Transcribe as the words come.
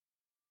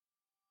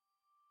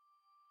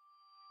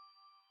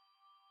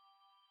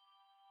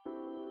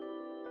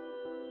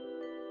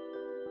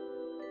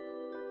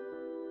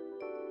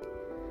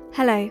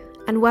Hello,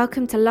 and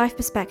welcome to Life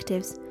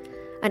Perspectives,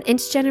 an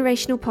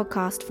intergenerational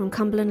podcast from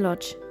Cumberland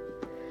Lodge.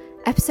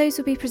 Episodes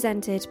will be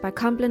presented by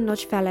Cumberland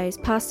Lodge Fellows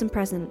past and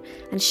present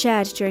and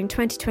shared during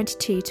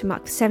 2022 to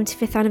mark the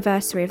 75th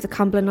anniversary of the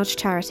Cumberland Lodge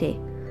charity.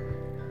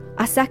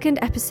 Our second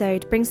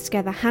episode brings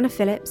together Hannah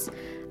Phillips,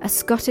 a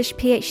Scottish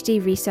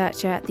PhD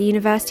researcher at the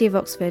University of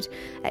Oxford,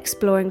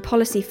 exploring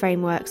policy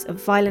frameworks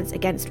of violence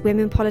against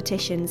women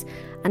politicians,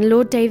 and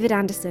Lord David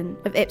Anderson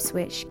of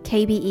Ipswich,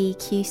 KBE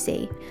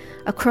QC,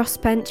 a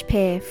crossbench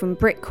peer from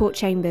Brick Court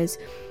Chambers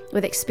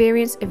with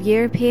experience of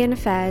European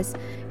affairs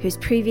who has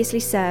previously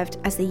served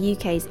as the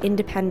UK's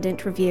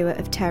independent reviewer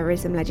of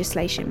terrorism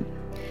legislation.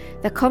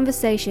 The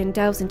conversation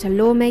delves into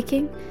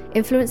lawmaking,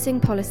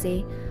 influencing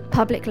policy,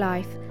 public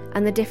life,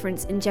 and the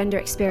difference in gender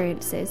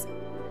experiences.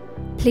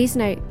 Please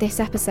note this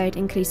episode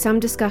includes some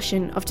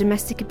discussion of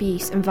domestic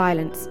abuse and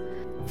violence.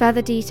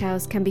 Further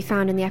details can be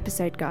found in the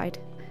episode guide.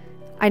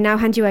 I now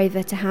hand you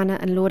over to Hannah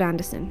and Lord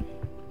Anderson.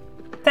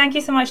 Thank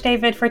you so much,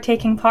 David, for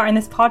taking part in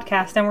this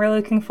podcast, and we're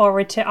looking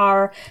forward to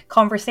our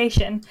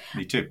conversation.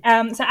 Me too.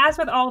 So as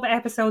with all the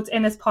episodes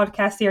in this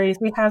podcast series,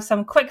 we have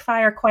some quick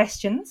fire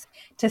questions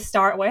to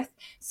start with.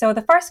 So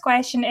the first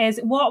question is,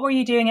 what were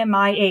you doing at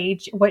my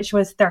age, which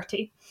was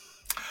 30?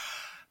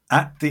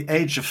 At the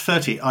age of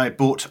 30, I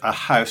bought a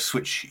house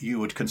which you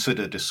would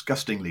consider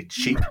disgustingly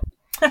cheap.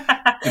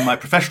 In my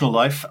professional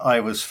life,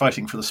 I was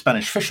fighting for the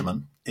Spanish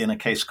fishermen in a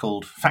case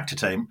called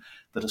Factortame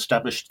that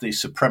established the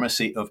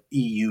supremacy of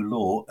EU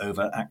law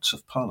over acts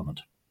of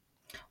parliament.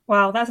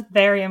 Wow, that's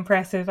very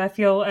impressive. I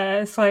feel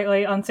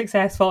slightly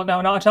unsuccessful.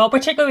 No, not at all,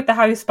 particularly with the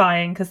house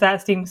buying, because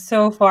that seems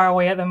so far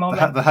away at the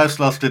moment. The house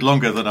lasted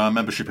longer than our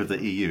membership of the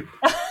EU.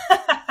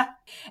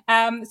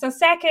 So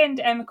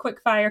second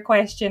quick fire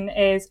question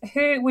is,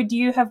 who would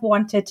you have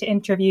wanted to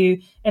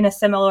interview in a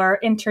similar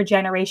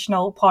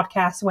intergenerational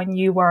podcast when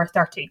you were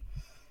 30?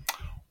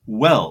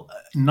 Well,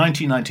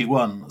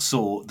 1991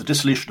 saw the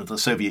dissolution of the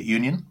Soviet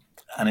Union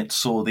and it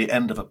saw the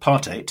end of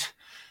apartheid.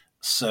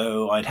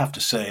 So I'd have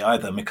to say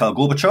either Mikhail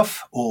Gorbachev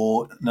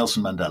or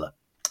Nelson Mandela.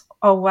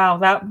 Oh, wow.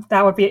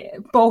 That would be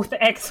both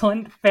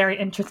excellent, very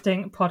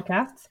interesting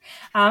podcasts.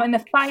 And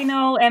the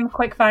final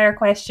quickfire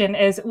question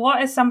is,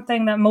 what is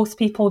something that most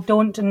people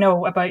don't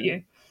know about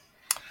you?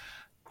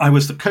 I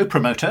was the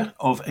co-promoter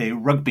of a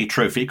rugby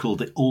trophy called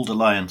the Old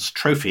Alliance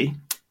Trophy,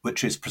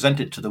 which is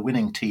presented to the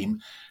winning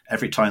team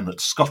every time that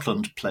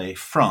Scotland play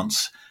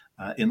France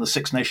in the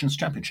Six Nations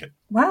Championship.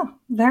 Wow,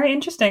 very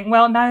interesting.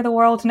 Well, now the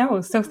world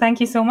knows, so thank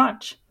you so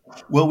much.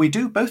 Well, we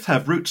do both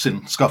have roots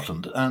in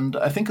Scotland, and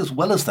I think as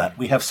well as that,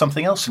 we have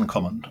something else in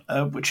common,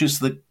 which is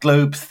the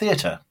Globe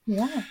Theatre.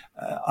 Yeah.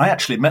 I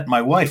actually met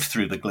my wife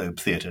through the Globe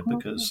Theatre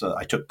because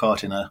I took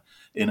part in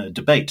a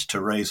debate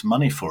to raise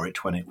money for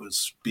it when it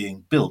was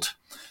being built,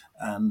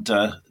 and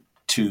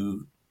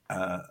to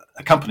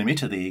accompany me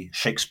to the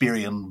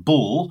Shakespearean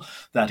ball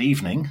that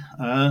evening,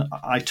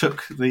 I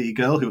took the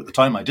girl who at the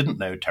time I didn't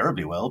know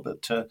terribly well,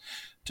 but to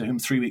whom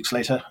 3 weeks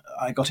later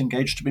I got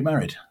engaged to be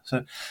married.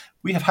 So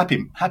we have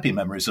happy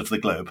memories of the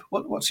Globe.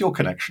 What's your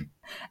connection?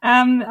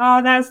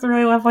 Oh, that's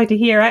really lovely to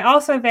hear. I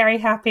also have very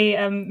happy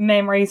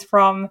memories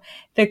from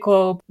the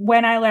Globe.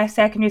 When I left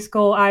secondary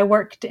school, I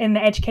worked in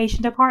the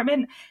education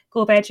department.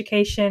 Globe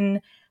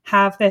Education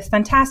have this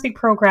fantastic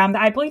program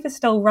that I believe is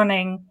still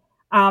running,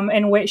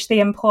 in which they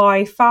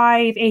employ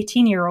 5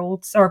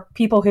 18-year-olds or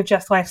people who've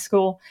just left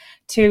school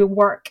to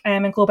work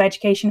in Globe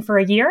Education for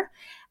a year.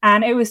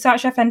 And it was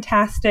such a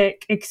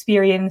fantastic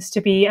experience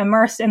to be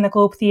immersed in the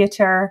Globe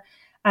Theatre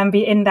and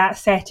be in that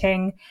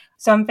setting.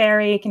 So I'm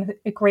very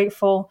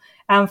grateful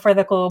for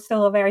the Globe.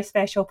 Still a very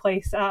special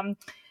place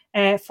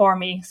for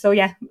me. So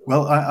yeah.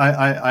 Well,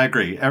 I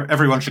agree.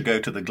 Everyone should go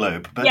to the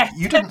Globe. But yes.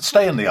 You didn't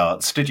stay in the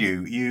arts, did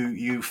you?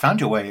 You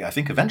found your way, I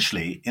think,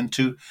 eventually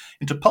into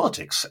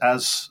politics,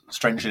 as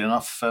strangely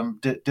enough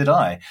did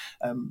I.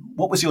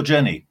 What was your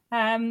journey?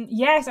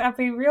 Yes, I'd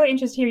be really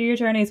interested to hear your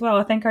journey as well.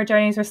 I think our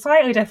journeys are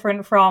slightly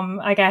different from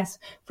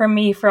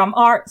me from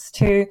arts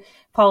to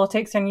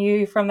politics and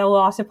you from the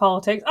law to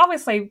politics.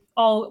 Obviously,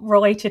 all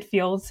related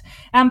fields.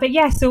 But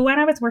yeah, so when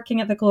I was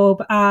working at the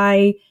Globe,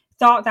 I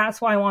thought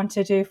that's what I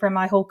wanted to do for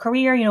my whole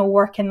career,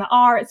 work in the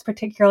arts,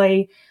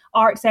 particularly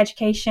arts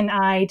education.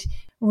 I'd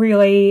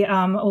really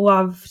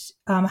loved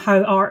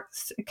how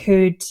arts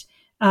could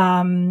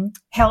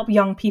help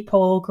young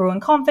people grow in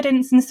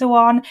confidence and so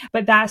on.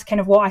 But that's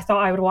kind of what I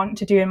thought I would want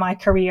to do in my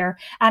career.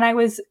 And I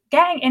was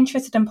getting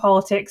interested in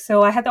politics.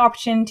 So I had the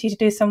opportunity to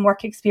do some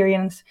work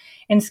experience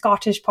in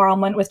Scottish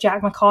Parliament with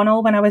Jack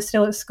McConnell when I was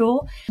still at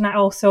school. And I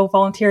also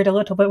volunteered a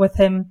little bit with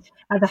him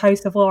at the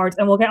House of Lords,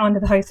 and we'll get on to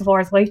the House of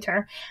Lords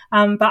later.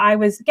 But I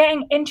was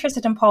getting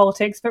interested in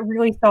politics, but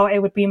really thought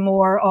it would be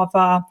more of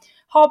a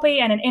hobby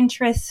and an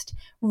interest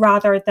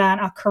rather than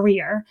a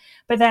career.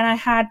 But then I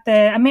had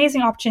the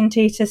amazing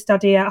opportunity to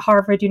study at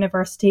Harvard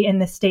University in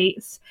the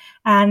States.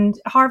 And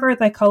Harvard,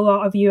 like a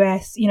lot of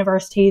US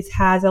universities,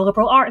 has a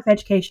liberal arts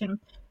education.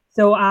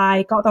 So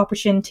I got the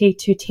opportunity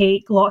to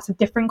take lots of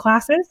different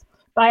classes.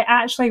 But I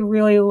actually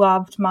really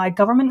loved my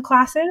government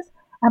classes.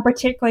 I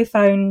particularly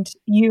found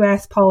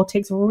US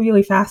politics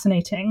really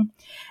fascinating.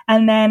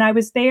 And then I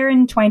was there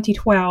in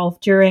 2012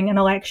 during an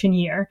election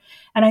year.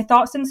 And I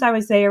thought since I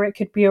was there, it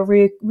could be a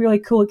really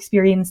cool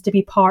experience to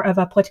be part of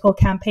a political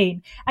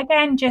campaign.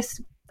 Again,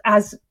 just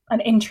as an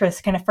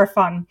interest, kind of for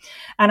fun.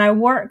 And I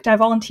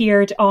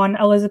volunteered on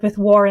Elizabeth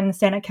Warren's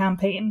Senate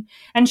campaign.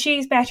 And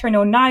she's better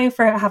known now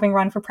for having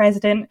run for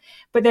president,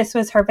 but this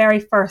was her very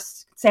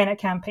first Senate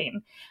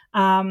campaign.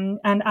 And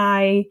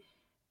I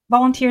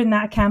volunteered in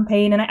that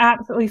campaign, and I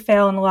absolutely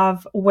fell in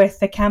love with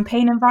the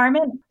campaign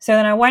environment. So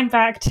then I went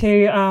back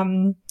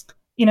to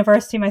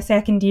university my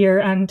second year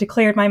and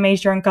declared my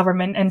major in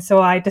government. And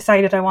so I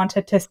decided I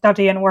wanted to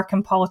study and work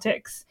in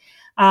politics.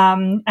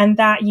 And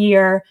that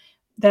year,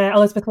 the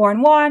Elizabeth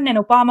Warren won and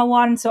Obama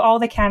won. So all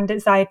the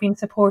candidates I had been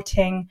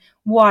supporting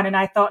won. And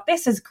I thought,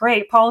 this is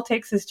great.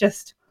 Politics is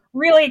just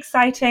really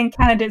exciting.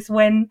 Candidates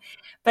win.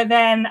 But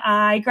then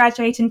I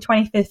graduated in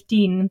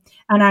 2015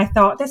 and I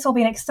thought this will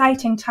be an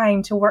exciting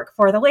time to work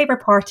for the Labour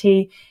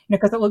Party,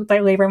 because it looked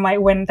like Labour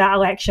might win that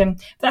election.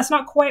 But that's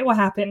not quite what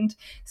happened.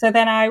 So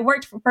then I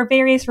worked for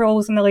various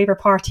roles in the Labour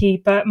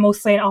Party, but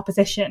mostly in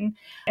opposition.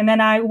 And then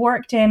I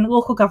worked in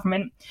local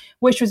government,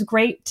 which was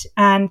great.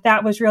 And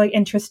that was really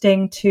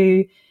interesting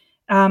to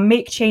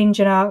make change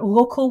in a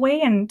local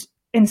way. And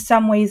in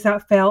some ways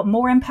that felt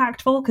more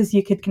impactful because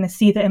you could kind of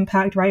see the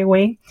impact right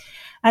away.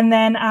 And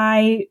then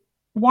I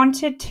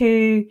wanted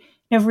to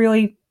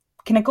really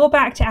kind of go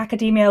back to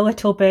academia a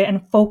little bit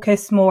and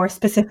focus more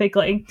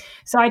specifically.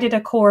 So I did a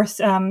course,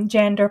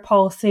 Gender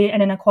Policy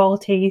and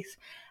Inequalities,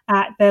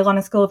 at the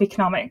London School of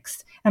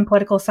Economics and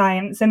Political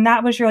Science. And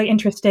that was really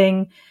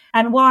interesting.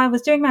 And while I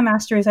was doing my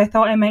master's, I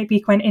thought it might be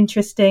quite an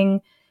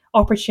interesting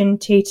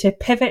opportunity to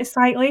pivot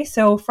slightly.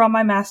 So from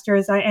my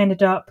master's, I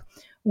ended up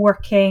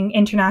working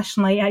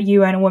internationally at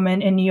UN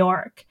Women in New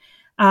York,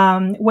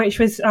 which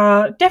was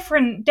a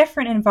different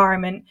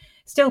environment,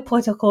 still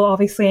political,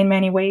 obviously, in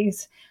many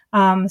ways.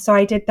 So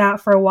I did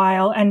that for a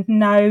while, and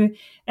now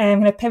I'm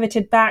kind of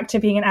pivoted back to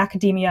being in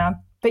academia.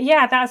 But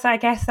yeah,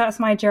 that's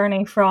my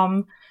journey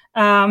from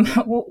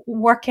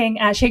working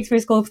at Shakespeare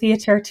School of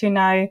Theatre to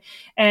now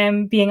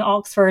being at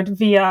Oxford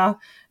via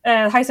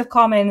House of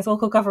Commons,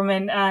 local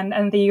government,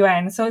 and the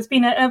UN. So it's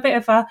been a bit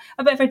of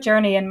a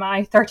journey in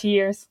my 30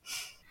 years.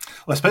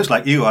 Well, I suppose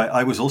like you,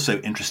 I was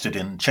also interested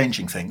in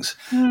changing things,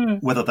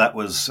 whether that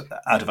was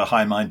out of a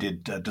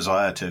high-minded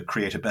desire to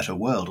create a better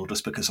world or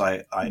just because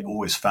I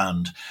always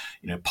found,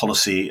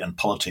 policy and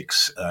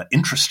politics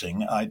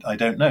interesting. I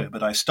don't know,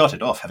 but I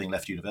started off having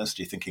left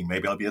university thinking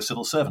maybe I'll be a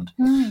civil servant.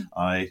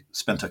 I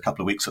spent a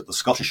couple of weeks at the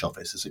Scottish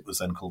office, as it was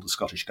then called, the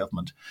Scottish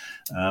government,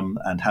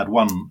 and had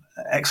one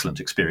excellent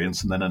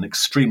experience and then an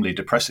extremely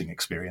depressing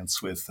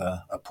experience with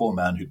a poor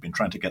man who'd been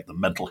trying to get the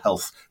Mental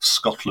Health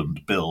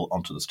Scotland bill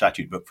onto the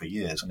statute book for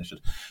years, and it had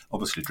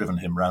obviously driven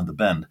him round the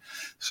bend.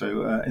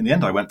 So in the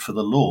end, I went for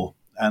the law,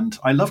 and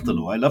I loved the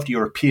law. I loved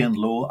European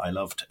law. I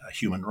loved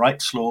human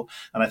rights law.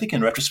 And I think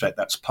in retrospect,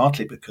 that's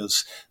partly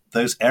because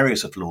those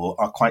areas of law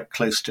are quite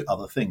close to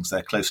other things.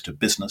 They're close to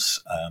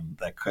business,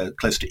 they're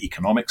close to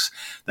economics,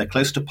 they're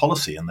close to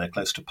policy, and they're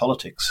close to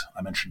politics.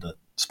 I mentioned the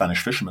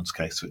Spanish fisherman's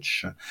case,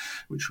 which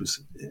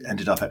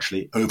ended up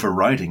actually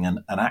overriding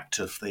an act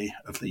of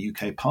the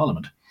UK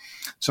Parliament.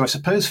 So I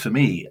suppose for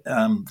me,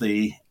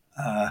 the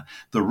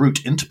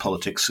route into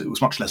politics, it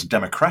was much less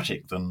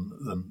democratic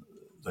than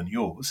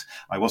yours.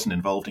 I wasn't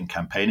involved in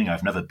campaigning.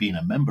 I've never been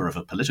a member of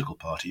a political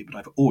party, but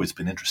I've always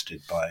been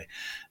interested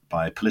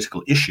by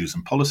political issues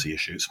and policy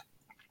issues.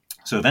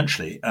 So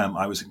eventually,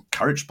 I was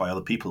encouraged by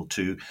other people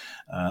to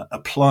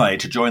apply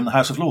to join the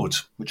House of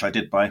Lords, which I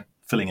did by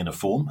filling in a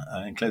form,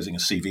 enclosing a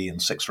CV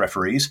and 6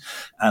 referees,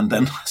 and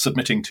then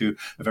submitting to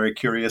a very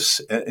curious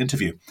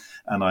interview.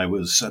 And I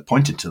was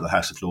appointed to the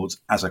House of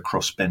Lords as a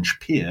crossbench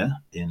peer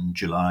in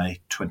July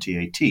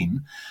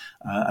 2018.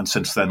 And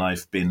since then,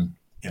 I've been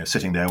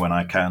sitting there when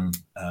I can,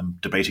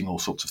 debating all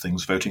sorts of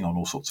things, voting on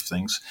all sorts of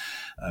things,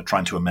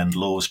 trying to amend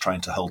laws,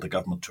 trying to hold the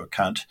government to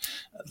account.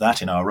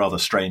 That, in our rather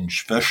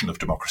strange version of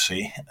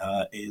democracy,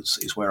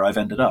 is where I've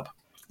ended up.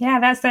 Yeah,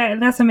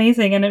 that's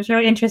amazing, and it's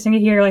really interesting to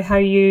hear how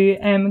you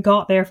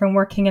got there from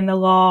working in the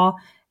law.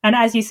 And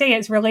as you say,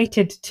 it's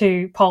related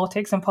to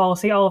politics and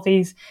policy. All of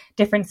these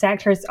different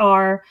sectors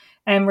are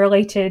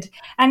related.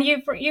 And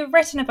you've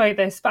written about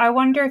this, but I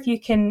wonder if you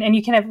can, and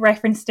you kind of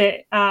referenced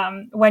it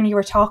when you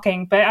were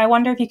talking, but I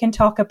wonder if you can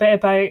talk a bit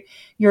about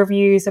your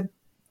views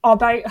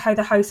about how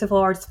the House of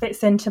Lords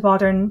fits into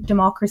modern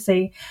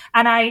democracy.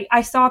 And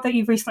I saw that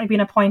you've recently been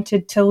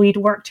appointed to lead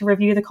work to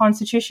review the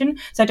Constitution.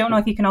 So I don't know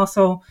if you can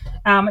also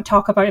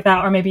talk about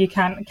that, or maybe you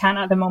can't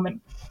at the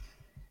moment.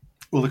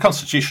 Well, the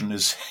Constitution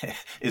is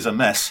a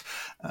mess.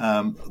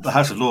 The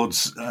House of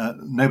Lords,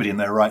 nobody in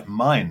their right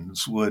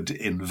minds would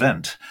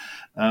invent.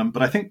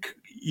 But I think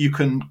you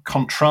can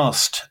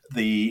contrast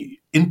the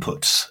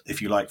inputs,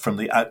 if you like, from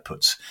the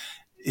outputs.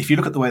 if you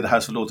look at the way the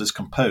House of Lords is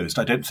composed,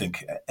 I don't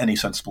think any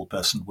sensible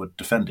person would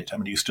defend it. I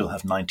mean, you still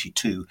have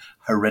 92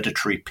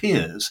 hereditary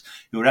peers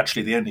who are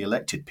actually the only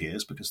elected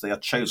peers because they are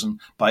chosen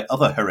by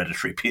other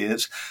hereditary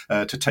peers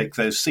to take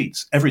those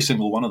seats. Every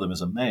single one of them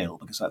is a male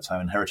because that's how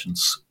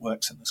inheritance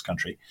works in this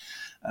country.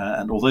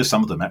 And although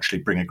some of them actually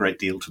bring a great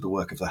deal to the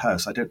work of the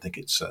House, I don't think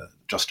it's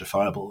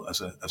justifiable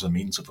as a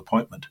means of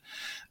appointment.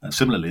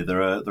 Similarly,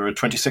 there are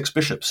 26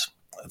 bishops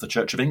of the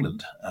Church of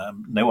England.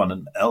 No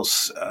one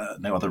else,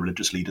 no other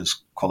religious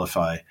leaders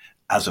qualify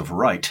as of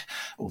right,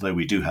 although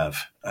we do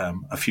have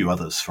a few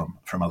others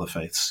from other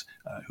faiths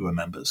who are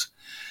members.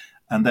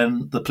 And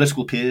then the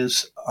political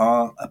peers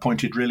are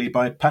appointed really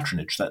by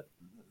patronage.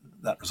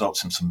 That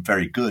results in some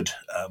very good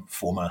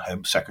former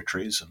Home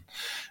Secretaries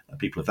and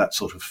people of that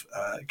sort of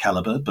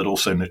calibre, but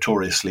also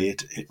notoriously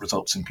it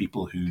results in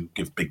people who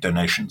give big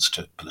donations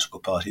to political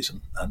parties,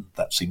 and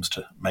that seems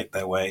to make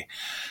their way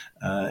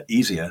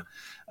easier.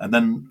 And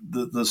then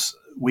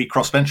we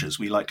crossbenchers,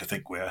 we like to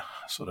think we're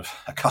sort of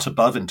a cut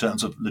above in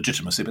terms of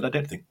legitimacy, but I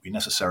don't think we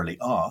necessarily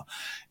are.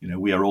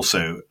 We are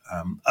also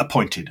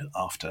appointed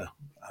after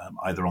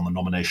either on the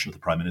nomination of the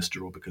Prime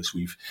Minister or because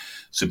we've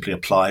simply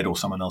applied or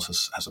someone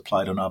else has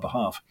applied on our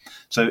behalf.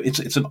 So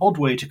it's an odd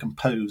way to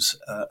compose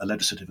a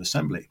legislative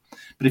assembly.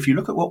 But if you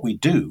look at what we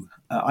do,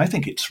 I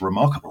think it's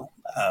remarkable.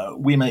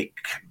 We make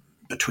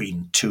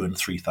between 2,000 and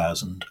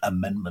 3,000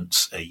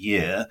 amendments a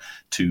year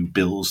to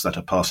bills that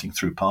are passing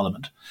through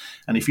Parliament.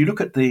 And if you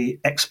look at the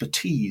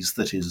expertise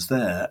that is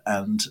there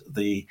and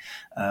the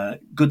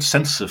good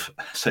sense of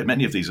so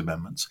many of these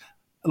amendments,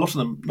 a lot of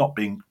them not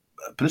being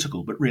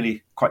political, but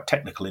really quite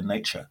technical in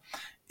nature,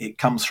 it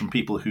comes from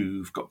people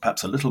who've got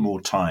perhaps a little more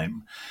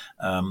time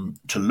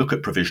to look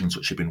at provisions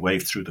which have been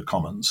waived through the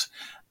Commons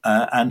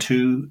and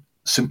who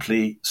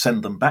simply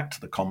send them back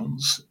to the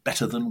Commons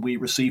better than we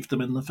received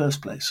them in the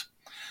first place.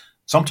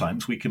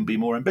 Sometimes we can be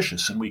more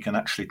ambitious and we can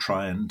actually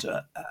try and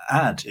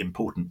add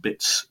important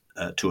bits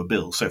to a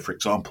bill. So, for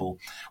example,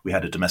 we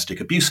had a domestic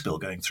abuse bill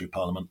going through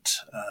Parliament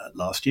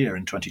last year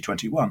in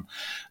 2021.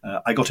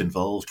 I got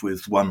involved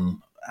with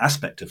one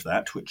aspect of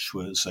that, which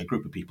was a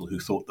group of people who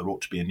thought there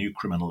ought to be a new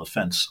criminal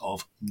offence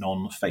of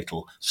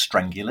non-fatal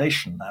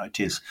strangulation. Now, it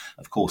is,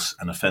 of course,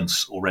 an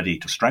offence already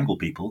to strangle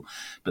people,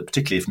 but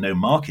particularly if no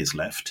mark is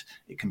left,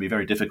 it can be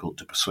very difficult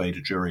to persuade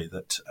a jury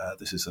that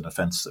this is an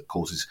offence that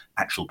causes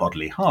actual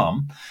bodily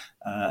harm.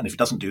 And if it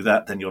doesn't do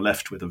that, then you're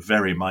left with a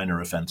very minor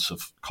offence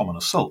of common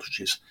assault, which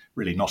is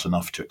really not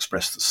enough to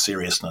express the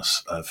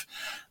seriousness of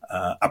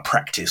a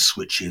practice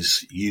which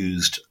is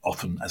used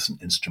often as an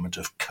instrument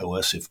of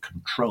coercive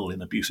control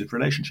in abusive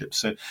relationships.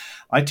 So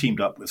I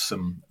teamed up with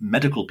some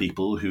medical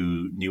people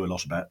who knew a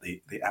lot about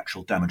the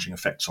actual damaging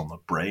effects on the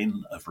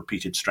brain of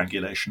repeated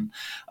strangulation,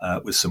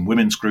 with some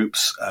women's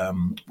groups,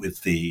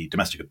 with the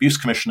Domestic Abuse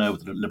Commissioner,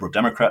 with the Liberal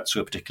Democrats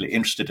who are particularly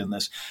interested in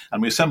this.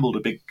 And we assembled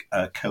a big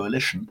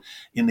coalition.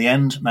 In the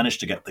end,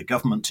 managed to get the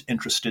government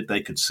interested.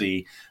 They could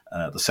see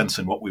the sense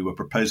in what we were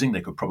proposing.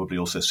 They could probably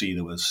also see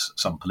there was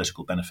some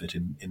political benefit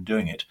in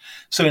doing it.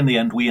 So in the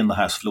end, we in the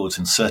House of Lords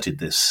inserted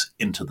this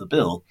into the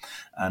bill,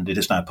 and it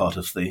is now part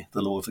of the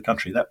law of the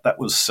country. That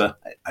was,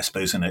 I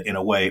suppose, in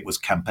a way, it was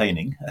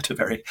campaigning at a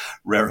very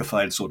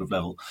rarefied sort of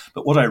level.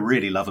 But what I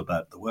really love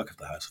about the work of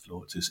the House of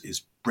Lords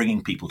is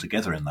bringing people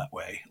together in that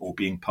way, or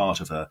being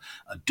part of a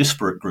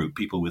disparate group,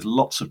 people with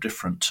lots of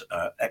different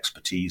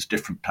expertise,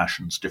 different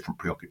passions, different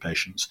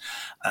preoccupations,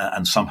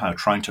 and somehow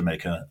trying to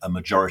make a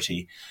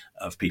majority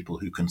of people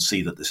who can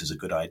see that this is a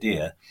good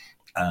idea,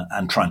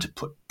 and trying to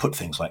put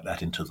things like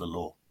that into the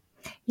law.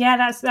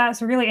 Yeah,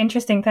 that's really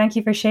interesting. Thank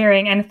you for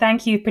sharing, and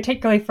thank you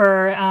particularly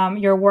for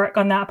your work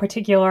on that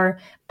particular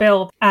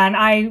bill. And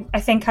I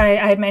think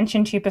I had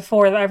mentioned to you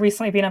before that I've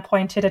recently been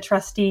appointed a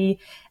trustee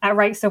at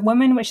Rights of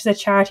Women, which is a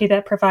charity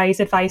that provides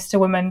advice to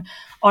women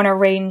on a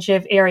range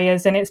of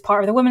areas, and it's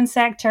part of the women's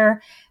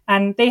sector.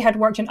 And they had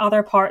worked in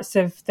other parts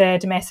of the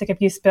domestic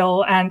abuse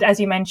bill. And as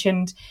you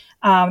mentioned,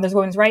 there's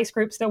women's rights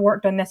groups that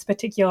worked on this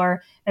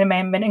particular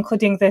amendment,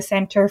 including the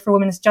Centre for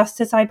Women's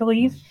Justice, I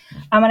believe.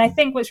 And I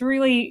think what's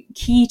really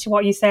key to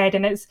what you said,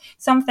 and it's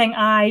something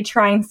I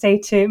try and say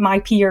to my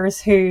peers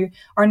who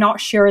are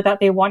not sure that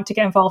they want to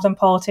get involved in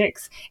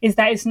politics, is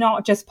that it's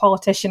not just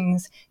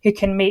politicians who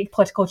can make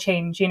political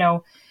change. You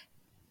know,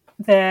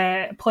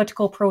 the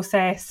political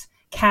process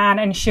can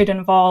and should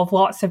involve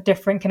lots of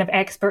different kind of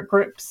expert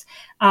groups.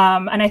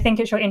 And I think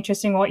it's really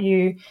interesting what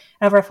you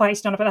have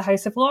reflected on about the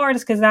House of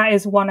Lords, because that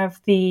is one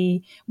of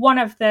the,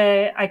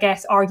 I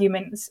guess,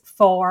 arguments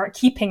for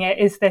keeping it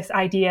is this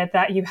idea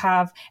that you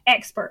have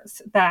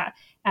experts that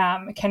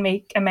can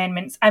make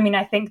amendments. I mean,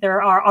 I think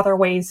there are other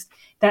ways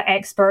that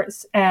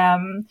experts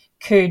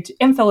could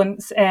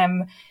influence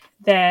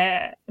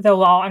the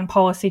law and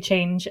policy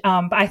change.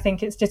 But I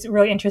think it's just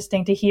really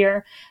interesting to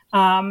hear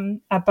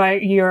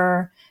about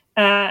your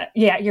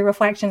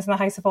reflections in the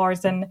House of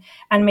Lords and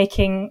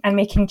making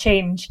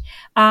change.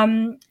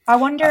 I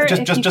wonder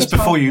just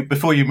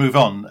before you move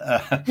on.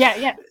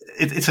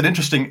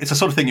 it's a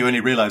sort of thing you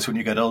only realize when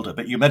you get older.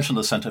 But you mentioned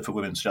the Centre for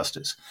Women's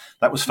Justice.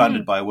 That was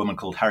founded by a woman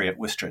called Harriet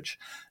Wistrich.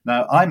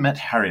 Now, I met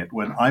Harriet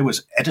when I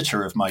was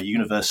editor of my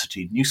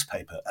university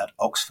newspaper at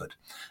Oxford.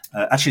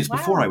 Actually, it's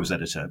before I was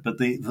editor, but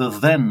the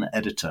then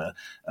editor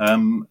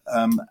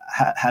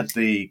had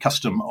the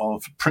custom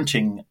of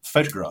printing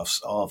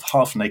photographs of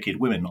half-naked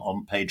women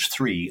on page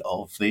 3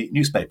 of the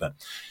newspaper.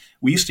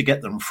 We used to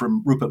get them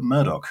from Rupert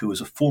Murdoch, who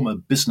was a former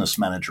business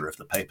manager of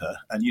the paper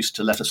and used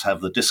to let us have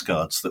the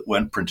discards that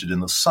weren't printed in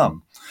the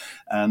Sun.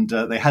 And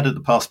they had in the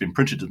past been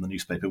printed in the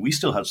newspaper. We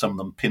still had some of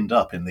them pinned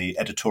up in the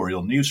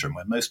editorial newsroom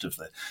where most of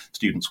the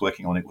students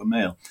working on it were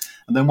male.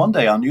 And then one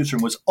day our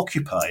newsroom was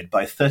occupied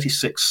by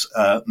 36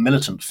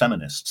 militant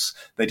feminists.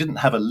 They didn't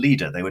have a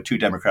leader. They were too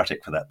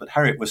democratic for that. But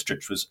Harriet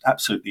Wistrich was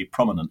absolutely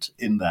prominent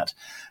in that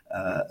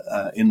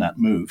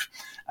move.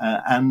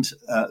 And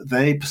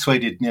they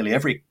persuaded nearly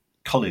every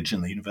college in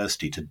the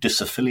university to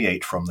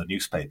disaffiliate from the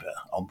newspaper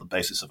on the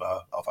basis of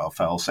our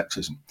foul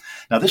sexism.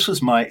 Now, this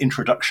was my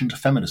introduction to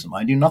feminism.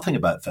 I knew nothing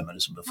about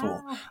feminism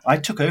before. Wow. I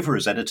took over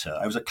as editor.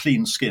 I was a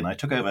clean skin. I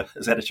took over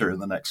as editor in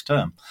the next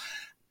term.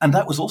 And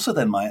that was also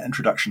then my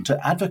introduction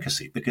to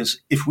advocacy,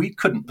 because if we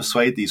couldn't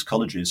persuade these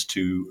colleges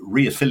to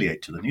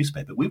re-affiliate to the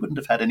newspaper, we wouldn't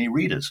have had any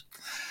readers.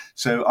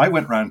 So I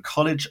went around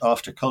college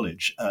after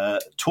college,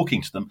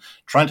 talking to them,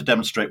 trying to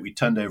demonstrate we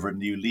turned over a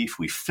new leaf.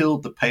 We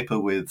filled the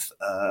paper with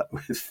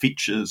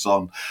features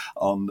on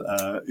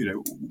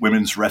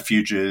women's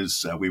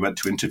refuges. We went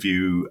to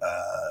interview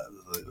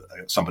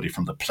somebody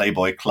from the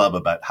Playboy Club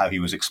about how he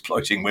was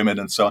exploiting women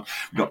and so on.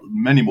 We got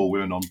many more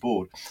women on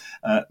board.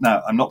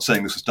 Now, I'm not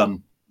saying this was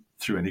done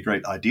through any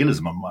great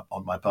idealism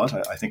on my part.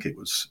 I think it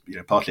was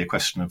partly a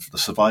question of the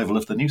survival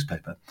of the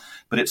newspaper.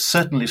 But it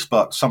certainly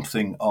sparked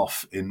something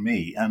off in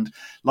me. And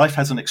life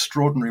has an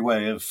extraordinary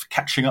way of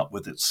catching up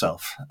with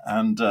itself.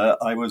 And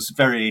I was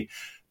very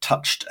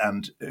touched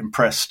and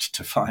impressed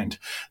to find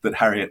that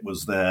Harriet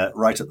was there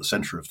right at the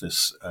centre of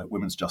this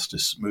women's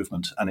justice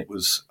movement. And it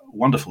was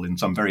wonderful in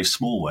some very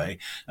small way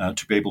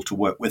to be able to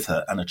work with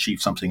her and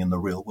achieve something in the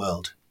real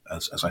world,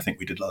 as I think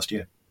we did last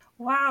year.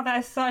 Wow, that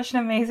is such an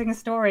amazing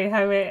story.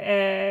 How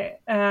it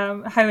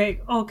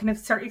all kind of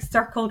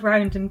circled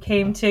round and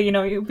came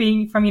to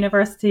being from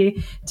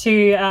university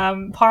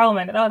to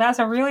Parliament. Oh, that's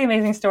a really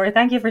amazing story.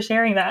 Thank you for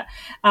sharing that.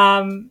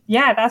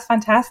 Yeah, that's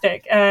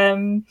fantastic.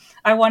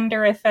 I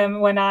wonder if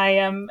when I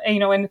am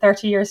in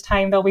 30 years'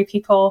 time, there'll be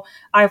people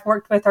I've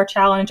worked with or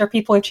challenged, or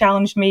people who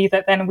challenged me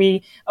that then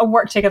we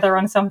work together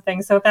on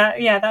something. So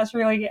that's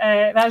really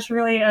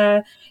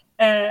a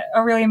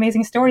really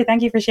amazing story.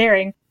 Thank you for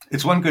sharing.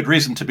 It's one good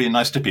reason to be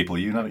nice to people.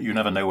 You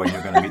never know when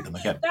you're going to meet them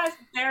again. That's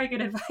very good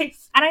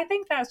advice. And I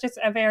think that's just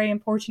a very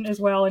important as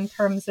well in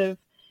terms of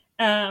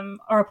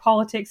our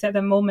politics at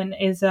the moment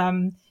is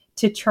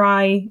to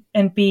try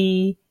and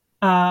be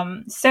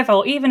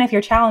civil, even if you're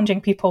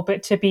challenging people,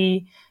 but to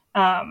be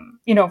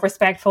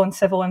respectful and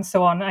civil and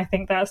so on. I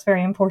think that's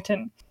very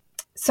important.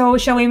 So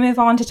shall we move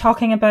on to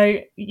talking about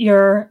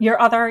your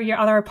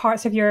other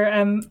parts of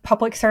your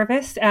public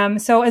service?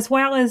 So as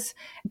well as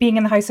being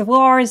in the House of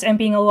Lords and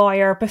being a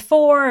lawyer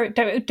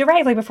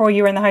directly before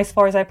you were in the House of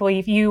Lords, I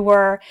believe you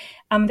were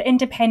the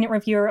independent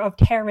reviewer of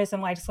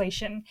terrorism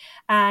legislation.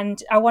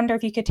 And I wonder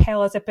if you could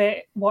tell us a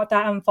bit what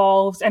that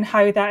involves and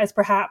how that is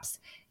perhaps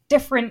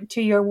different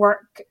to your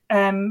work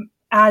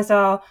as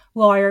a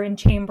lawyer in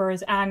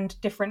chambers and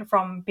different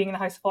from being in the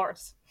House of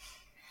Lords.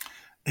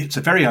 It's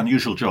a very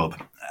unusual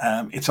job.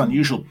 It's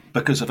unusual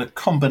because of a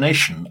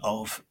combination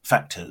of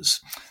factors.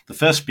 The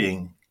first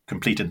being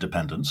complete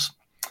independence.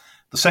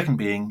 The second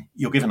being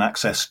you're given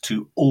access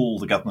to all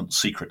the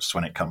government's secrets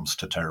when it comes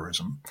to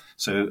terrorism.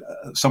 So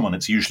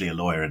it's usually a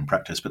lawyer in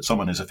practice, but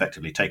someone is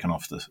effectively taken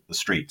off the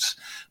streets,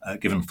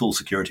 given full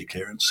security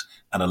clearance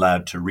and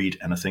allowed to read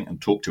anything and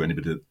talk to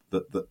anybody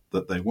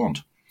that they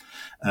want.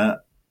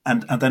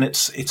 And then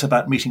it's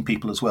about meeting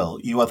people as well.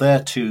 You are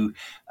there to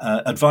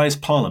advise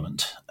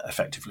Parliament,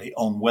 effectively,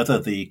 on whether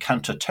the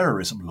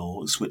counter-terrorism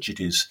laws, which it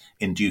is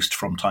induced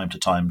from time to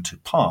time to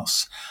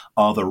pass,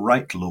 are the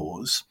right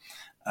laws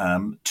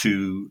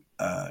to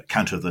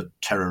counter the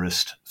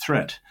terrorist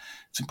threat.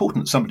 It's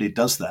important that somebody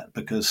does that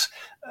because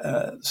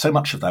so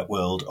much of that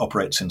world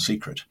operates in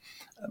secret.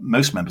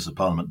 Most members of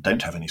Parliament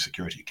don't have any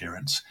security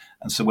clearance.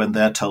 And so when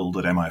they're told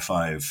that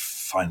MI5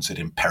 finds it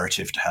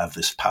imperative to have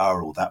this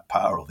power or that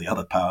power or the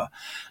other power,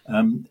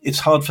 it's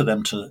hard for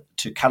them to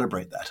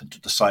calibrate that and to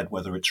decide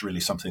whether it's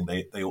really something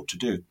they ought to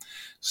do.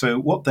 So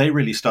what they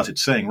really started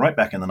saying right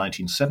back in the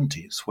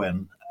 1970s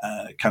when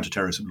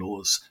counterterrorism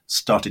laws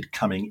started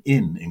coming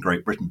in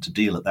Great Britain to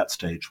deal at that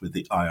stage with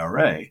the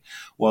IRA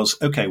was,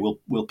 okay,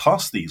 we'll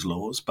pass these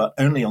laws, but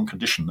only on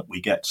condition that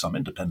we get some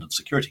independent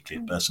security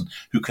cleared person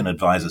who can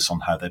advise us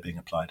on how they're being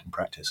applied in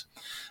practice.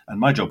 And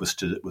my job was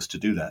to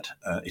do that.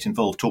 It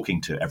involved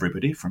talking to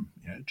everybody from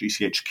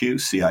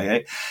GCHQ,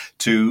 CIA,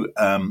 to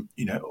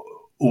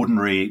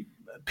ordinary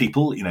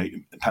people,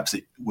 perhaps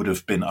it would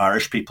have been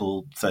Irish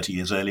people 30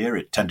 years earlier.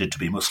 It tended to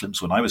be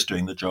Muslims when I was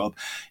doing the job,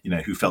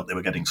 who felt they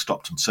were getting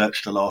stopped and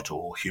searched a lot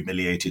or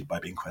humiliated by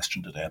being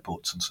questioned at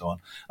airports and so on.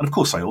 And of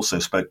course, I also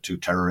spoke to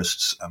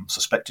terrorists,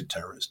 suspected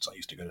terrorists. I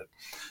used to go to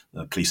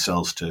the police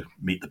cells to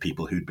meet the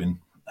people who'd been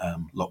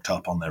locked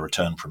up on their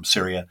return from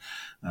Syria,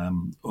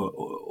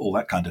 all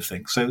that kind of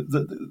thing. So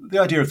the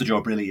idea of the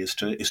job really is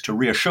to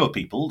reassure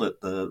people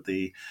that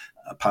the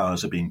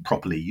powers are being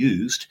properly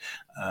used,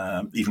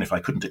 even if I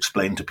couldn't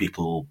explain to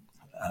people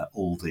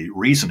all the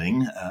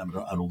reasoning and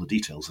all the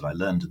details that I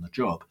learned in the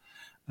job.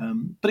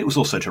 But it was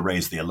also to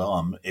raise the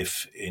alarm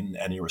if, in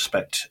any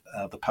respect,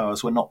 the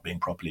powers were not being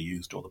properly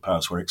used or the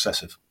powers were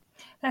excessive.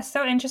 That's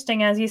so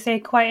interesting, as you say,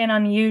 quite an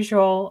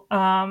unusual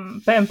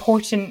but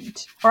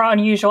important, or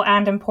unusual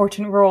and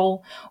important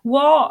role.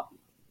 What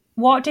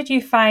did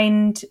you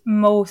find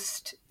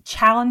most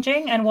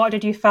challenging, and what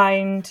did you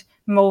find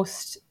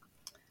most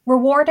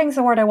rewarding is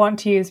the word I want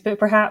to use, but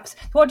perhaps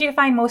what do you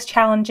find most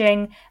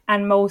challenging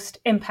and most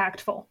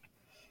impactful?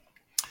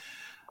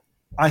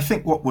 I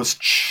think what was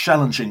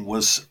challenging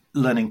was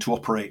learning to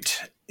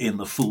operate in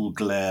the full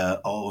glare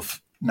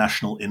of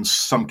national, in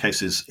some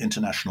cases,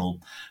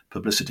 international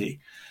publicity.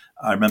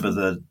 I remember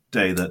the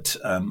day that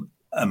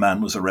a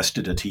man was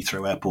arrested at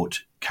Heathrow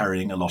Airport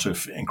carrying a lot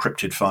of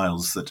encrypted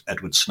files that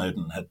Edward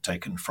Snowden had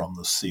taken from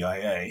the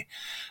CIA.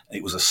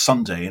 It was a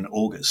Sunday in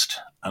August,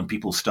 and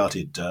people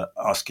started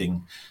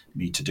asking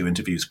me to do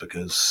interviews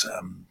because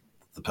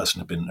the person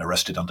had been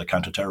arrested under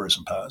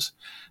counterterrorism powers.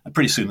 And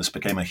pretty soon this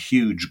became a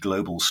huge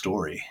global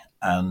story.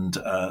 And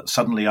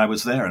suddenly I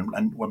was there,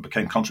 and one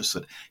became conscious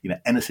that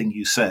anything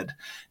you said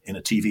in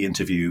a TV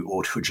interview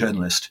or to a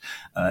journalist,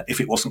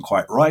 if it wasn't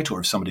quite right, or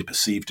if somebody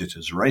perceived it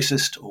as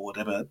racist or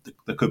whatever,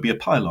 there could be a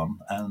pile-on,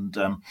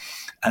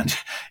 and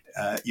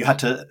you had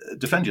to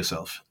defend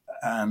yourself.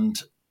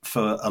 And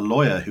for a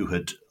lawyer who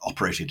had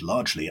operated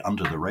largely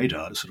under the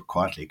radar, sort of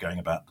quietly going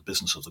about the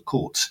business of the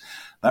courts,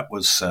 that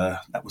was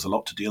a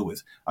lot to deal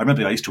with. I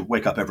remember I used to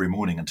wake up every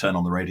morning and turn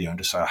on the radio and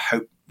just say, I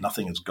hope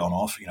nothing has gone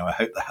off. I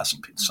hope there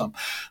hasn't been some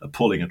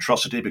appalling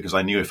atrocity, because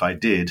I knew if I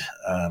did,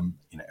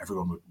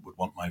 everyone would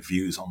want my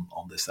views on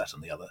this, that,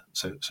 and the other.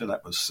 So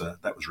that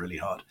was really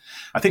hard.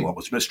 I think what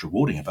was most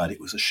rewarding about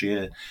it was a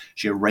sheer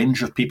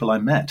range of people I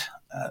met.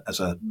 As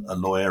a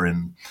lawyer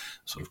in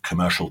sort of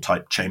commercial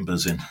type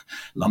chambers in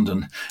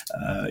London,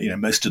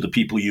 most of the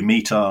people you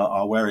meet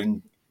are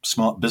wearing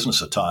smart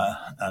business attire,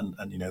 and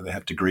they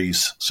have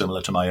degrees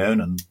similar to my own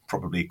and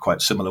probably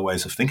quite similar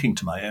ways of thinking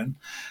to my own.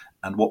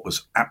 And what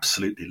was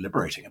absolutely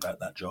liberating about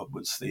that job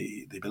was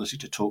the ability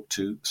to talk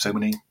to so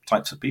many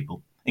types of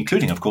people,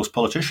 including, of course,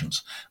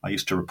 politicians. I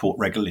used to report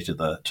regularly to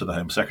the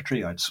Home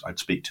Secretary. I'd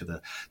speak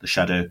to the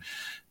shadow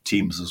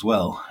teams as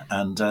well.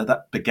 And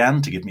that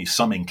began to give me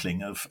some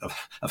inkling of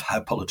how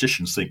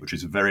politicians think, which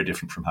is very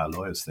different from how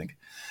lawyers think.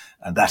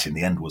 And that, in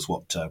the end, was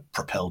what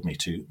propelled me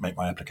to make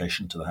my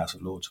application to the House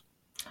of Lords.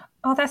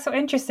 Oh, that's so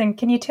interesting.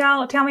 Can you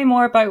tell me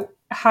more about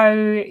how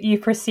you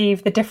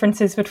perceive the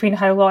differences between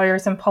how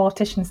lawyers and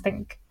politicians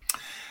think?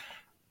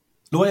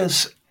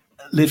 Lawyers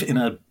live in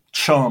a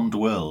charmed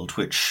world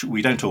which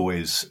we don't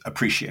always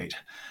appreciate,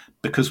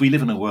 because we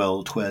live in a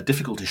world where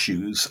difficult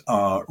issues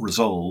are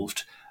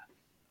resolved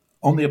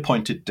on the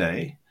appointed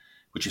day,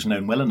 which is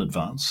known well in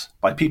advance,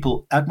 by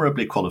people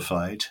admirably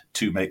qualified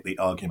to make the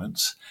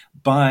arguments,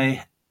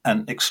 by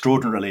an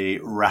extraordinarily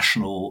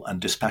rational and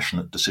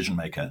dispassionate decision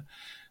maker.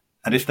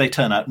 And if they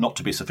turn out not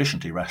to be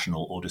sufficiently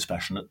rational or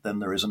dispassionate, then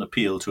there is an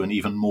appeal to an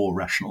even more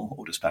rational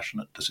or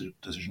dispassionate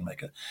decision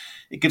maker.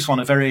 It gives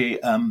one a very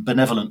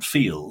benevolent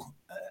feel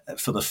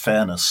for the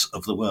fairness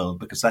of the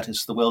world, because that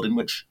is the world in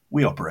which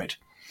we operate.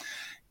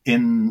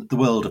 In the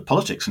world of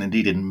politics, and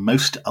indeed in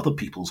most other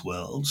people's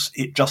worlds,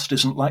 it just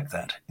isn't like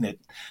that.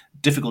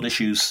 Difficult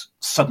issues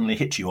suddenly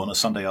hit you on a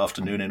Sunday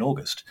afternoon in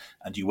August,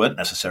 and you weren't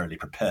necessarily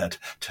prepared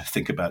to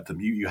think about them.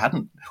 You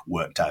hadn't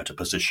worked out a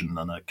position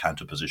and a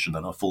counter position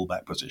and a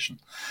fallback position.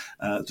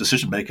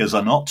 Decision makers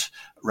are not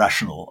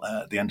rational.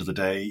 At the end of the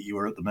day, you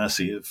are at the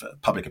mercy of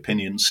public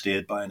opinion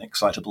steered by an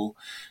excitable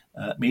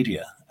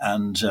media,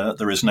 and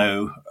there is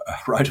no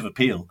right of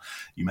appeal.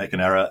 You make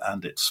an error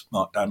and it's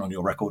marked down on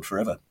your record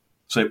forever.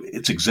 So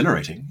it's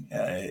exhilarating.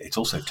 It's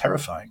also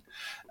terrifying.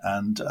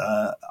 And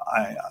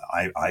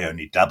I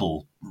only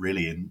dabble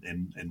really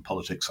in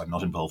politics. I'm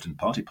not involved in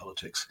party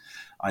politics.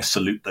 I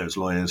salute those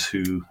lawyers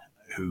who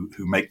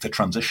make the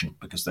transition,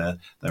 because they're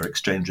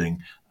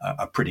exchanging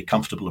a pretty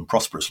comfortable and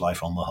prosperous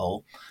life on the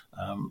whole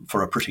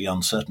for a pretty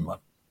uncertain one.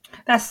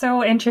 That's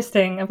so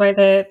interesting about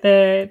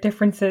the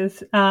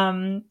differences.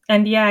 And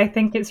yeah, I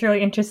think it's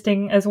really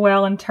interesting as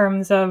well in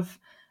terms of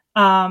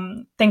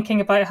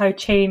thinking about how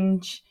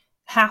change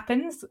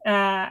happens,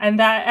 and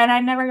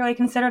I never really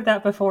considered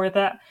that before.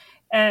 That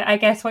I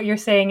guess what you're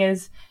saying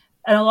is,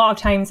 and a lot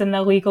of times in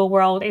the legal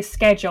world, it's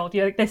scheduled.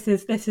 You're like, this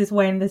is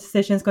when the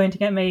decision is going to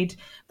get made.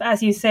 But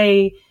as you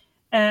say,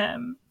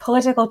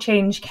 political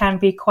change can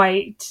be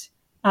quite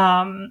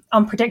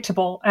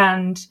unpredictable,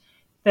 and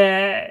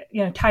the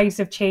tides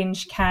of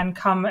change can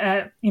come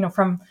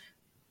from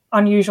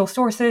unusual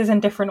sources in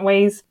different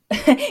ways.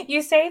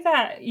 You say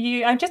that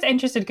I'm just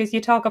interested because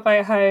you talk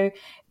about how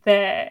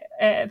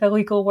the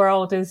legal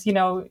world is,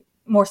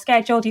 more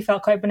scheduled. You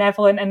felt quite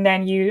benevolent, and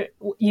then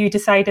you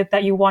decided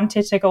that you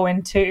wanted to go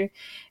into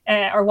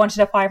or wanted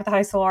to apply for the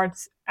House of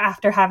Lords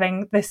after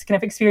having this kind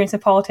of experience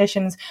with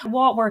politicians.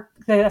 What were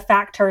the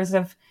factors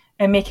of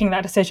making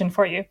that decision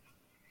for you?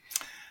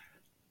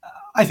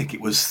 I think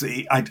it was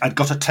I'd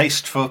got a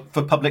taste for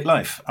public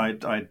life.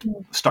 I'd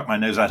stuck my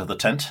nose out of the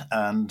tent,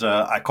 and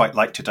I quite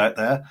liked it out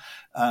there,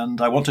 and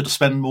I wanted to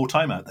spend more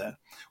time out there.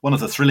 One of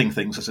the thrilling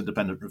things as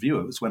independent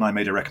reviewer was when I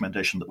made a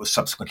recommendation that was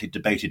subsequently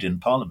debated in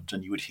Parliament,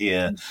 and you would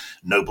hear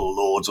noble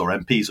lords or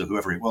MPs or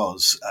whoever it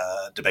was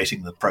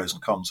debating the pros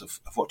and cons of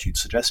what you'd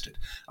suggested.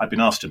 I'd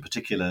been asked in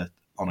particular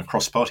on a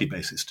cross-party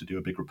basis to do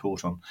a big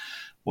report on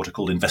what are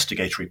called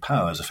investigatory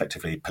powers,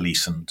 effectively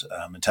police and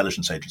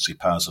intelligence agency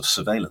powers of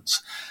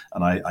surveillance.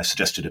 And I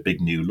suggested a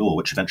big new law,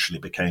 which eventually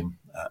became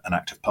an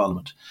act of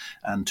Parliament.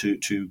 And to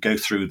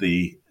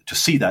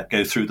see that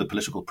go through the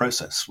political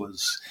process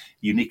was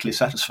uniquely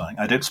satisfying.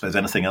 I don't suppose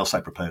anything else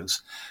I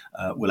propose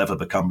will ever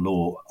become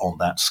law on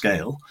that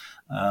scale,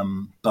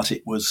 but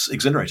it was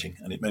exhilarating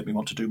and it made me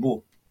want to do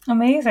more.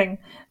 Amazing.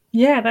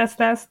 Yeah,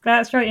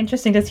 that's really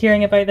interesting, just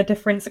hearing about the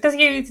difference, because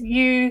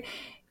you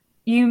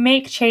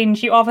make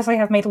change. You obviously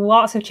have made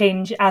lots of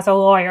change as a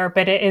lawyer,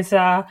 but it is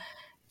I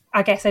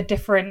guess a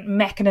different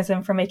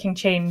mechanism for making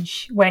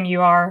change when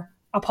you are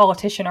a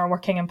politician or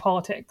working in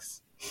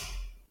politics.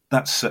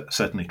 That's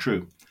certainly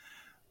true.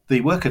 The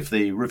work of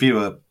the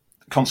reviewer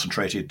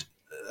concentrated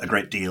a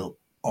great deal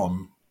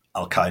on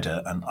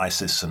Al-Qaeda and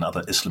ISIS and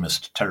other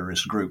Islamist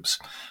terrorist groups.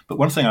 But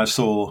one thing I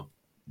saw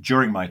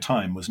during my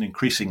time was an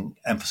increasing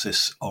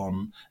emphasis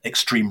on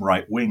extreme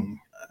right-wing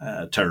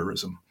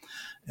terrorism.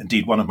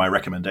 Indeed, one of my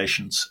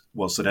recommendations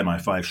was that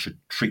MI5 should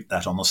treat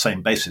that on the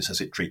same basis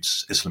as it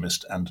treats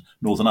Islamist and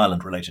Northern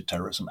Ireland-related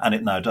terrorism, and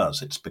it now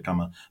does. It's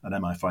become an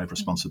MI5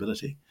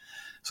 responsibility.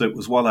 So it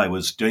was while I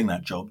was doing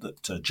that job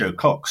that Jo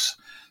Cox,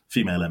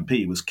 female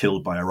MP, was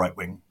killed by a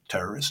right-wing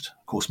terrorist.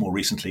 Of course, more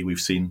recently, we've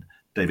seen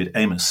David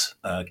Amess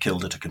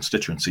killed at a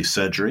constituency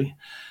surgery,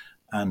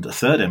 and a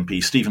third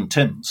MP, Stephen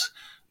Timms,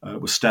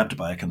 was stabbed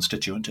by a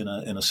constituent in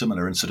a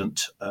similar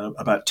incident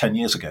about 10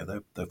 years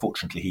ago, though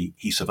fortunately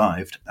he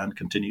survived and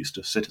continues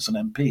to sit as an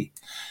MP.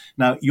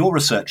 Now, your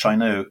research, I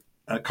know,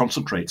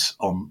 concentrates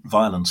on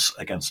violence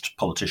against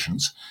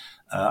politicians,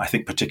 I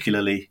think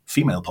particularly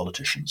female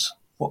politicians.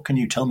 What can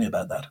you tell me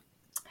about that?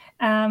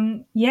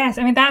 Yes,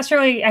 I mean,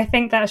 I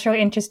think that's really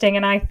interesting,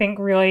 and I think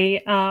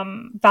really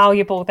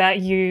valuable that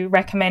you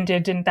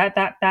recommended and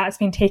that's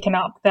been taken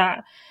up,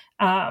 that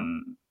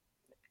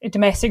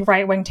domestic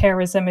right-wing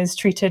terrorism is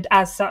treated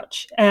as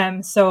such.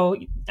 So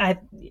I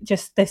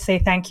just to say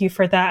thank you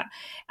for that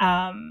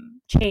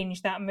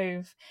change, that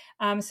move.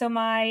 So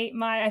my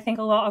I think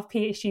a lot of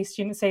PhD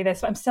students say this,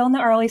 but I'm still in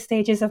the early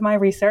stages of my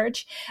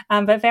research,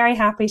 but very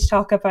happy to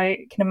talk about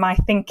kind of my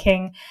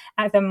thinking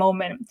at the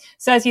moment.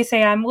 So as you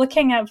say, I'm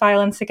looking at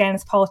violence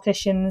against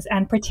politicians,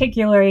 and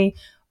particularly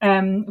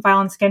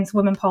violence against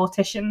women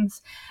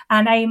politicians.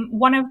 And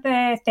one of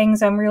the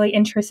things I'm really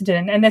interested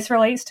in, and this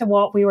relates to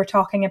what we were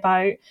talking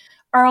about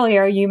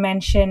earlier, you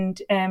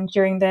mentioned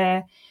during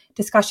the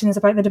discussions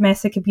about the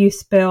domestic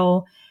abuse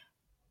bill,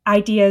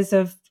 but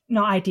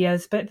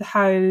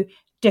how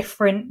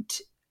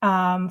different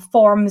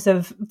forms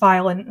of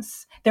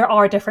violence, there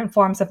are different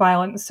forms of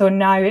violence. So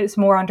now it's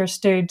more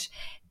understood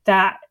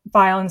that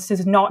violence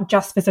is not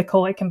just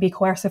physical, it can be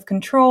coercive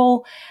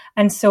control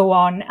and so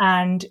on.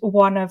 And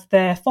one of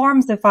the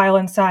forms of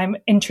violence I'm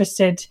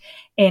interested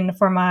in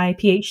for my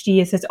PhD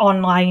is this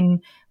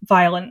online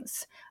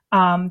violence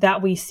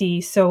that we see.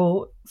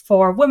 So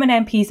for women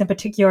MPs in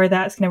particular,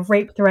 that's kind of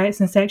rape threats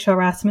and sexual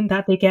harassment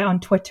that they get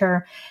on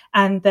Twitter.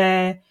 And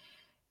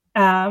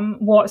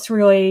what's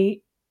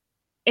really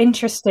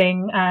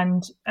interesting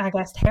and I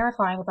guess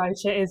terrifying about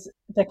it is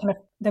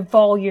the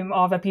volume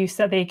of abuse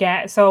that they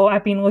get. So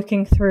I've been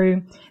looking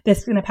through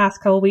this in the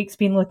past couple of weeks,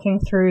 looking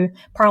through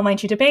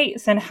parliamentary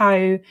debates and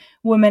how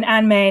women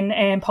and men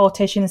and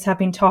politicians have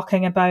been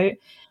talking about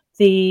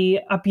the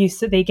abuse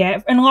that they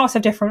get in lots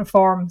of different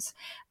forms.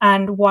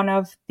 And one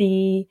of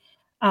the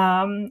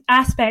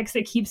aspects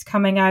that keeps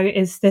coming out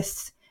is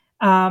this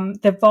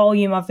the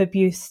volume of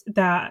abuse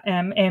that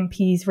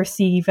MPs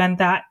receive, and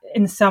that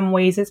in some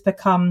ways it's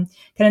become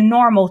kind of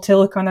normal to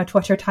look on their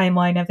Twitter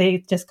timeline and they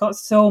just got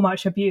so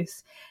much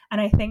abuse. And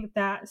I think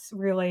that's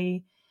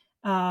really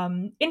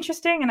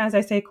interesting and, as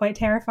I say, quite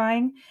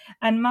terrifying.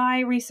 And my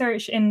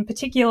research in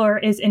particular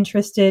is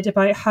interested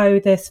about how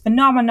this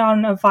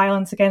phenomenon of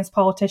violence against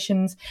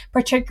politicians,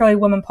 particularly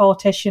women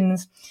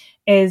politicians,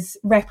 is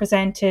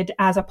represented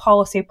as a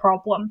policy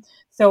problem.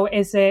 So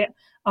is it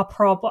a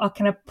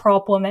kind of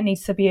problem that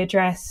needs to be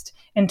addressed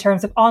in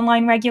terms of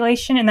online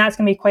regulation? And that's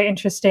going to be quite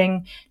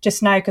interesting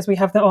just now because we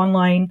have the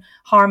online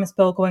harms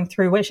bill going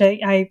through, which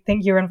I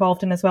think you're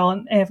involved in as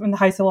well from the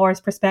House of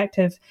Lords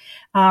perspective.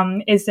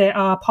 Is it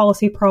a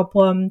policy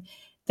problem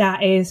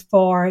that is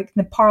for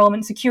the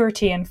Parliament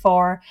security and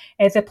for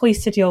the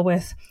police to deal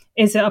with?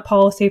 is it a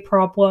policy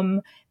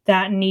problem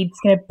that needs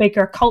kind of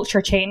bigger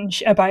culture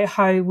change about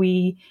how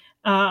we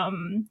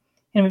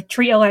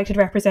treat elected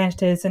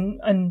representatives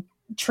and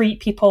treat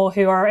people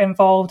who are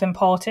involved in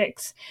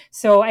politics.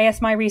 So I guess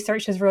my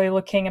research is really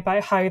looking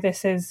about how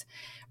this is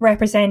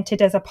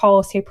represented as a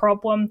policy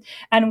problem.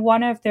 And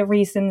one of the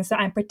reasons that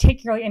I'm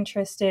particularly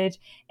interested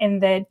in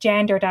the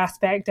gendered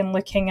aspect and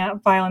looking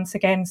at violence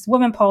against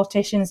women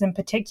politicians in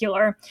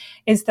particular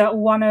is that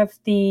one of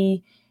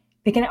the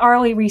kind of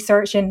early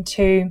research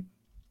into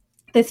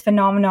this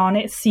phenomenon,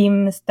 it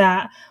seems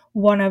that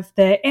one of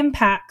the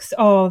impacts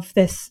of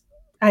this,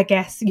 I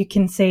guess you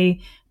can say,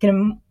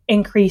 kind of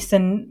increase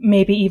and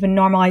maybe even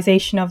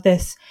normalization of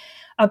this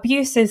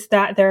abuse is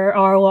that there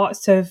are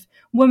lots of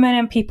women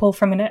and people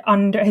from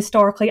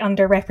historically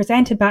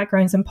underrepresented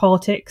backgrounds in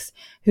politics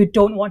who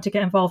don't want to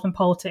get involved in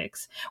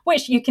politics,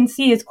 which you can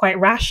see is quite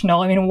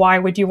rational. I mean, why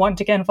would you want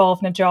to get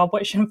involved in a job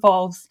which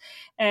involves,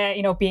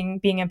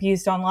 being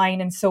abused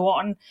online and so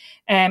on,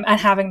 and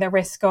having the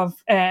risk of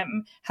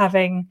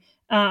having,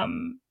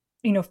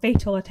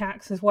 fatal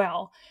attacks as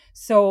well.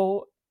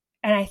 So,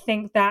 and I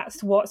think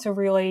that's what's a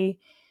really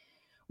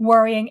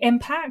worrying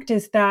impact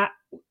is that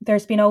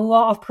there's been a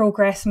lot of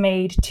progress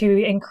made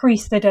to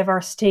increase the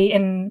diversity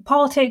in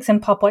politics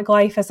and public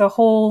life as a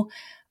whole.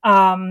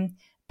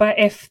 But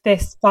if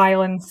this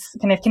violence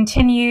kind of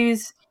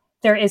continues,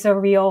 there is a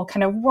real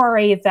kind of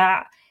worry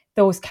that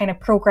those kind of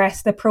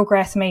the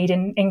progress made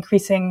in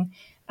increasing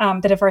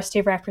the diversity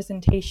of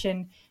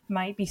representation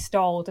might be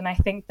stalled. And I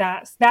think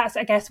that's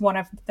I guess, one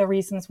of the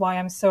reasons why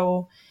I'm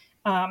so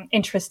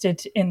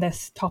interested in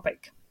this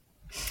topic.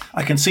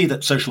 I can see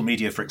that social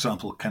media, for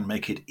example, can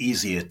make it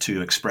easier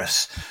to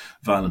express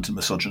violent and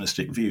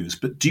misogynistic views.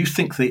 But do you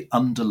think the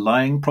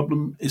underlying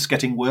problem is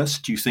getting worse?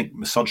 Do you think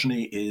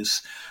misogyny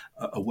is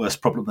a worse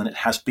problem than it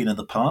has been in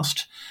the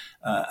past?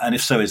 And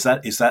if so, is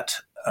that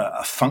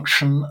a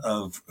function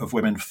of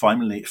women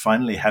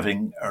finally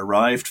having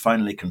arrived,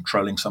 finally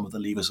controlling some of the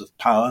levers of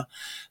power?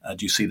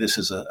 Do you see this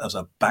as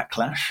a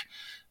backlash?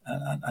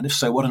 And if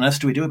so, what on earth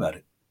do we do about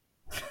it?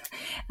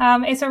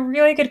 It's a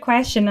really good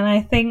question, and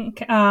I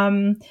think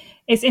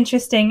it's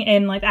interesting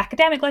in like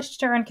academic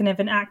literature and kind of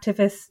in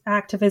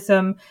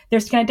activism.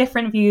 There's kind of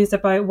different views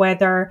about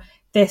whether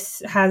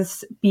this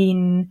has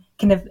been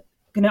kind of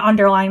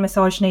underlying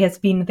misogyny has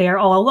been there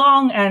all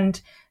along,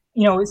 and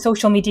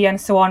social media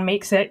and so on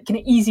makes it kind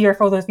of easier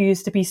for those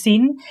views to be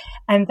seen.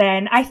 And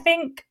then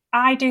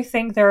I do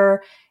think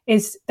there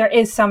is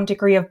some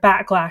degree of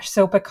backlash.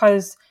 So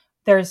because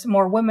there's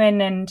more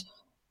women and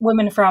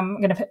women from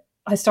kind of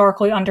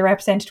historically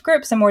underrepresented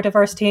groups and more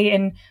diversity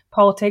in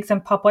politics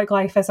and public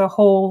life as a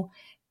whole,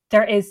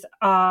 there is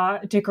a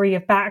degree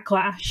of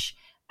backlash.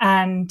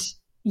 And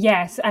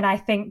yes, and I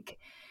think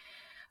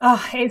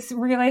it's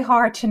really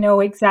hard to know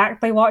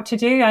exactly what to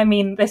do. I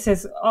mean, this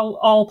is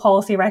all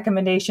policy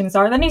recommendations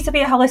are. There needs to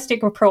be a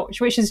holistic approach,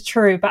 which is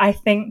true, but I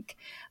think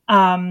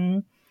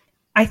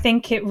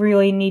it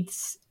really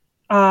needs.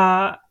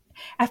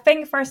 I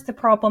think first the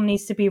problem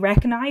needs to be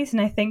recognised,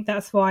 and I think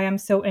that's why I'm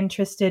so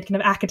interested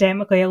kind of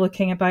academically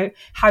looking about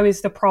how is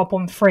the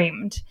problem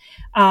framed.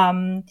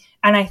 And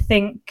I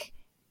think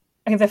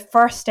the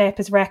first step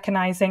is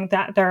recognising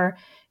that there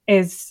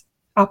is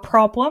a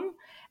problem.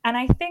 And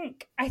I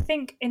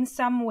think in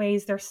some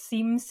ways there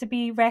seems to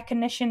be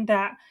recognition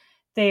that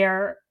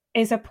there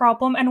is a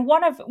problem. And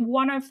one of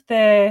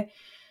the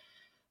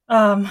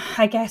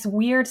I guess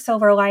weird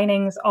silver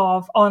linings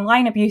of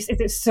online abuse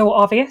is it's so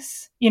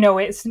obvious.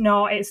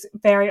 It's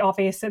very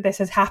obvious that this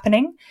is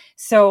happening.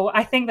 So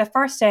I think the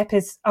first step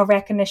is a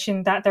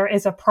recognition that there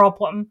is a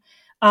problem.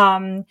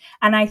 And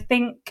I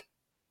think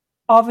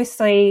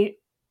obviously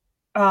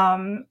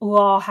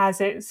law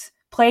has its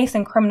place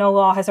and criminal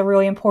law has a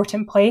really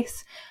important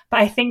place.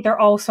 But I think there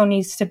also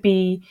needs to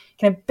be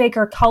kind of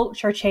bigger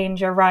culture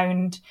change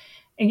around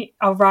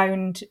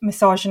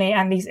misogyny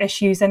and these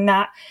issues, and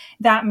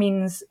that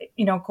means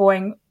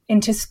going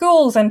into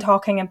schools and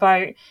talking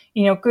about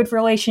good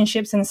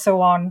relationships and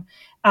so on.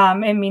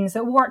 It means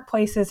that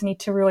workplaces need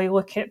to really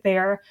look at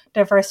their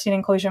diversity and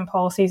inclusion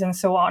policies and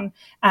so on.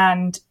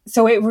 And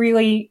so it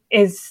really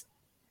is.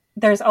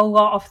 There's a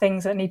lot of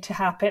things that need to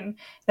happen.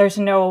 There's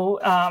no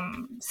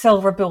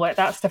silver bullet.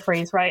 That's the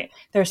phrase, right?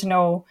 There's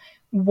no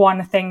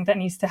one thing that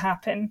needs to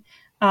happen.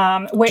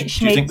 Do you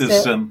think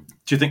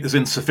there's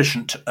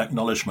insufficient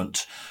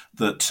acknowledgement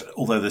that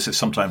although this is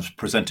sometimes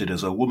presented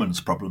as a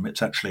woman's problem,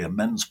 it's actually a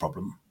men's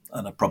problem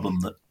and a problem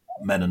that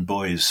men and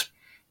boys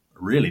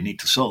really need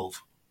to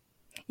solve?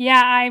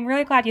 Yeah, I'm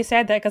really glad you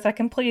said that because I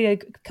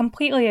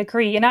completely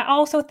agree. And I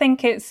also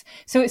think it's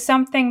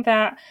something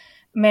that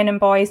men and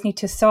boys need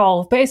to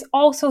solve, but it's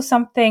also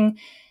something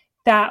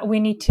that we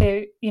need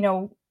to,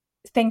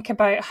 think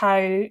about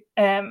how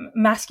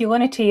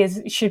masculinity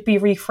should be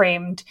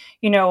reframed.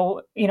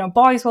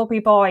 Boys will be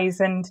boys,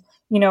 and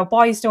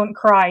boys don't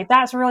cry.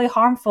 That's really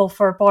harmful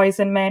for boys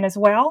and men as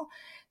well.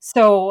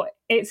 So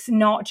it's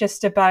not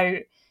just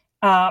about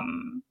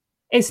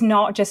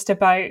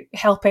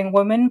helping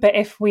women, but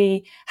if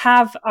we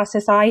have a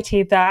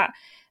society that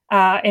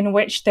in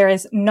which there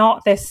is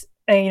not this,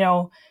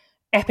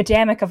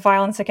 epidemic of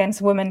violence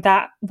against women,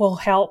 that will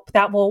help.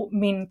 That will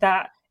mean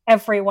that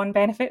everyone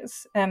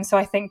benefits. So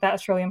I think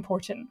that's really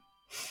important.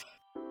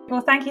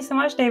 Well, thank you so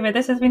much, David.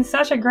 This has been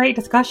such a great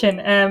discussion.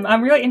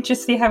 I'm really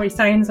interested to see how it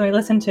sounds when we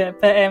listen to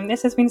it, but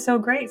this has been so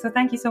great. So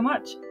thank you so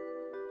much.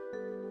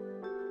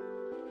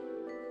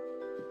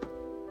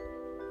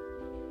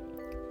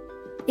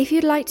 If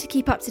you'd like to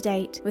keep up to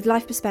date with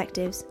Life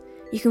Perspectives,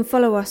 you can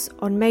follow us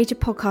on major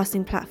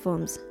podcasting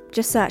platforms.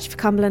 Just search for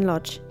Cumberland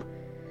Lodge.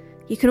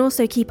 You can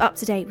also keep up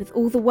to date with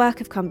all the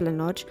work of Cumberland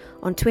Lodge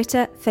on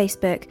Twitter,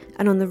 Facebook,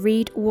 and on the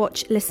Read,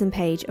 Watch, Listen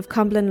page of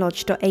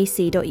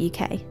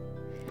cumberlandlodge.ac.uk.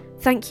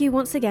 Thank you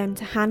once again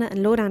to Hannah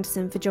and Lord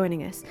Anderson for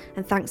joining us,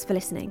 and thanks for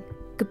listening.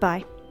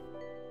 Goodbye.